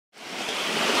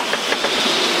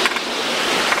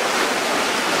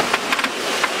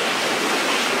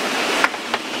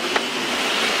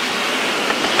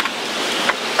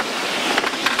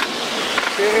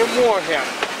overhead.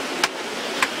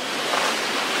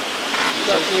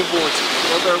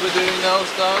 What are we doing now,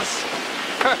 Stas?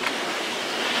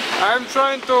 I'm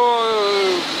trying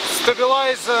to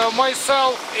stabilize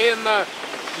myself in a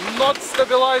not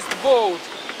stabilized boat,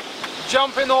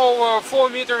 jumping over 4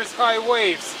 meters high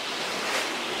waves,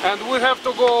 and we have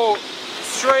to go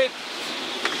straight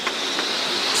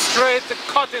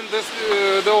cutting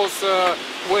those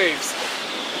waves,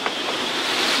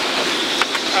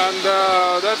 and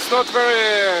that's not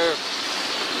very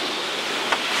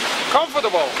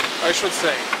comfortable, I should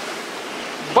say.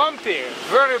 Bumpy,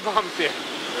 very bumpy.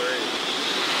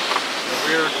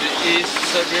 We're at the East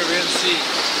Siberian Sea.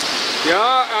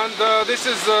 Yeah, and this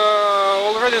is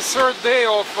already the third day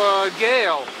of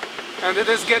gale, and it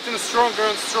is getting stronger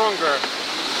and stronger.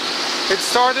 It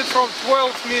started from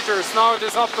 12 meters, now it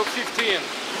is up to 15.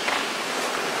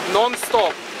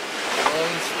 Non-stop.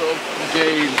 Non-stop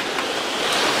gale.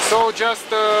 So just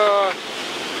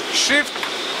shift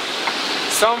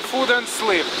some food and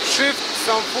sleep. Shift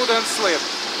some food and sleep.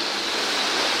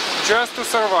 Just to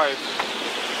survive.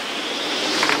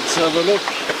 Let's have a look.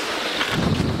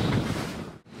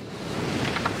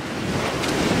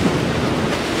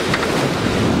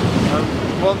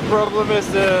 One problem is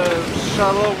the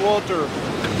shallow water.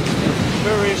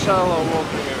 Very shallow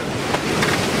water here.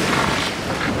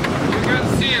 You can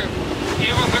see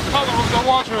even the color of the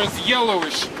water is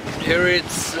yellowish. Here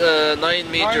it's 9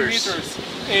 meters. 9 meters.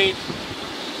 8.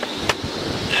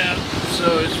 Yeah,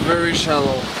 so it's very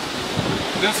shallow.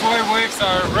 That's why waves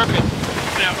are rapid.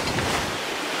 Yeah.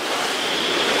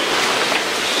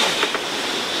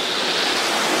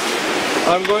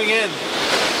 I'm going in.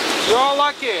 You're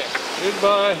lucky.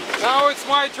 Goodbye. Now it's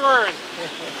my turn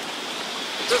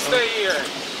to stay here.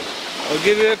 I'll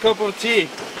give you a cup of tea.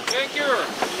 Thank you.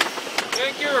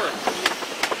 Thank you.